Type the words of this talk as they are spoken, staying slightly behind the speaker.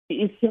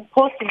it's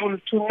impossible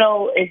to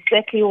know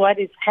exactly what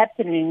is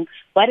happening,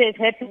 what has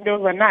happened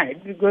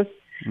overnight, because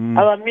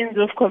our means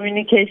of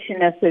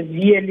communication are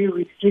severely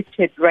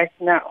restricted right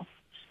now.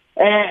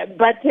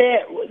 But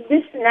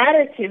this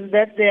narrative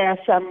that there are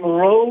some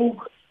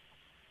rogue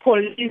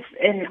police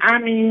and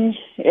army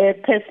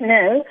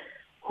personnel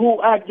who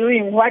are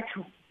doing what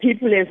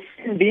people have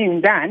seen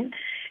being done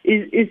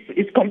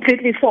is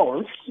completely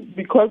false,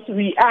 because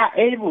we are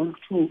able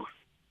to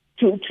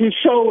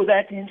show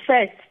that, in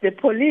fact, the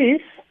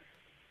police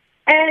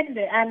and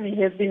the army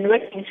have been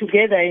working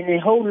together in a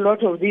whole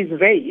lot of these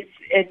raids.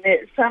 And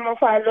some of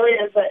our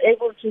lawyers are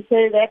able to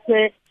say that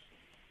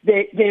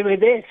they were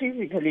there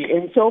physically,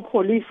 and so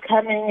police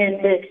coming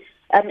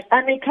and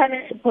army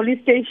coming to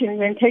police stations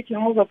and taking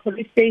over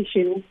police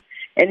stations,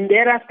 and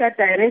thereafter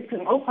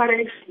directing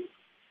operations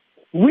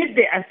with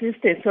the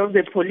assistance of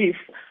the police.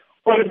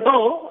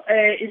 Although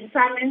in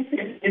some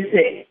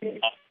instances,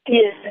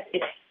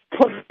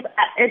 police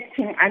are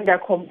acting under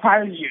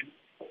compulsion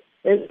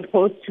as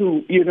opposed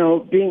to,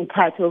 being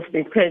part of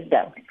the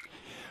crackdown.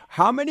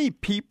 How many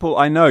people?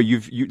 I know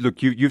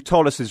you've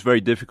told us it's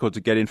very difficult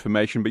to get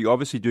information, but you're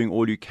obviously doing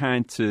all you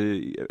can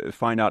to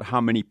find out how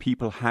many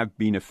people have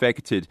been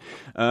affected.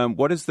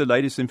 What is the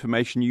latest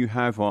information you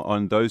have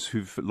on those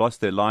who've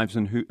lost their lives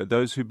and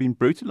those who've been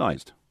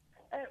brutalized?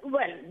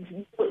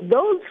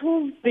 Those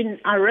who've been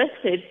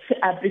arrested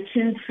are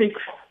between 600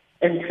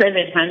 and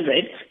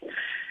 700.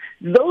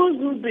 Those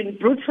who've been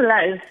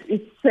brutalized,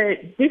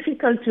 it's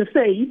difficult to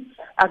say,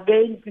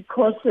 again,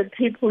 because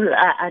people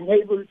are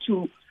unable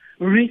to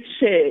reach,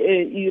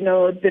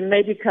 the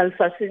medical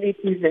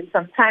facilities, and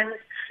sometimes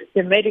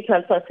the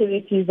medical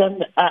facilities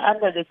are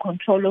under the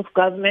control of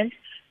government,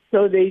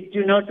 so they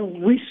do not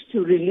wish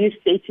to release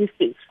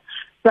statistics.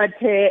 But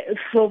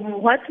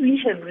from what we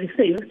have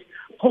received,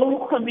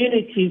 whole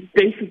communities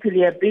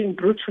basically are being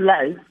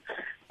brutalized.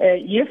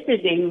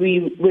 Yesterday,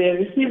 we were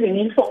receiving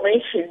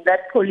information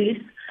that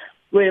police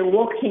were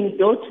walking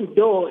door to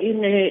door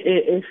in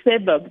a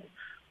suburb,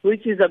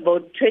 which is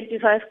about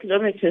 25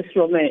 kilometers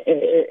from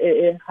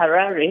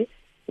Harare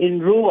in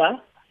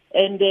Rua,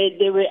 and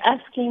they were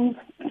asking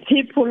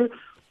people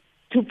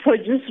to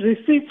produce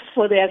receipts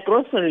for their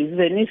groceries.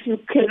 And if you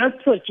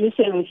cannot produce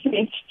a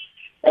receipt,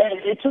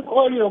 they took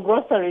all your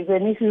groceries,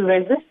 and if you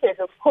resisted,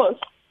 of course,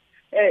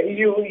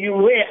 you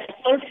were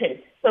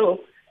assaulted. So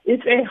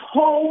if a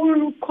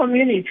whole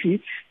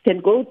community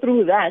can go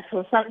through that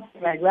or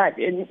something like that,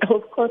 and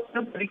of course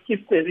nobody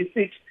keeps a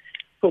receipt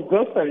for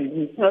groceries.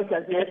 It's not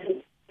as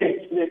necessary.